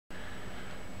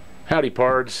Howdy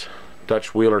pards,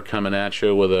 Dutch Wheeler coming at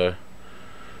you with a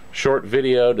short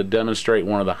video to demonstrate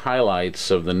one of the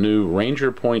highlights of the new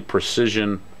Ranger Point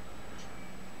Precision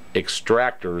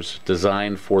extractors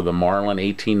designed for the Marlin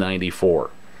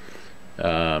 1894.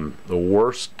 The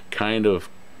worst kind of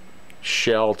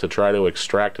shell to try to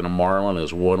extract in a Marlin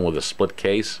is one with a split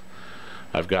case.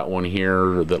 I've got one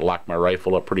here that locked my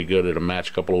rifle up pretty good at a match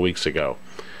a couple of weeks ago.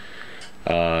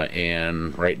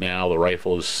 And right now the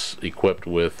rifle is equipped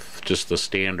with just the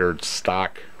standard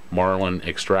stock Marlin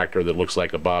extractor that looks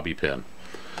like a bobby pin.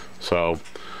 So,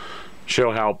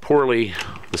 show how poorly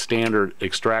the standard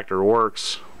extractor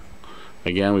works.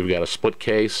 Again, we've got a split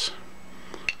case.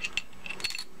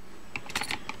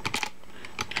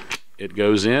 It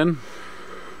goes in,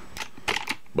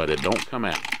 but it don't come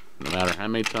out. No matter how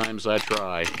many times I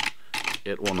try,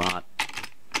 it will not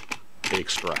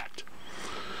extract.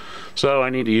 So I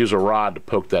need to use a rod to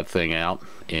poke that thing out,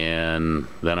 and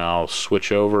then I'll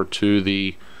switch over to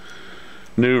the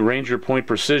new Ranger Point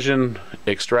Precision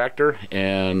extractor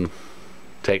and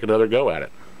take another go at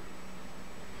it.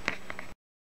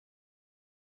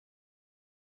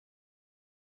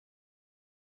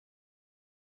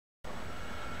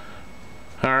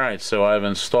 Alright, so I've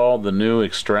installed the new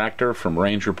extractor from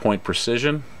Ranger Point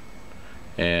Precision,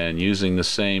 and using the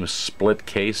same split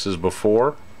case as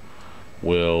before,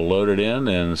 we'll load it in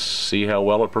and see how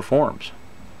well it performs.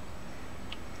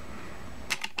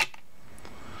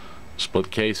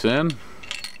 Split case in,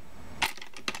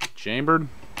 chambered,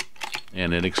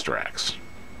 and it extracts.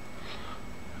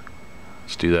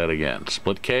 Let's do that again.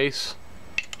 Split case,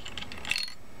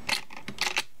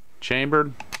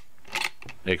 chambered,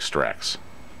 extracts.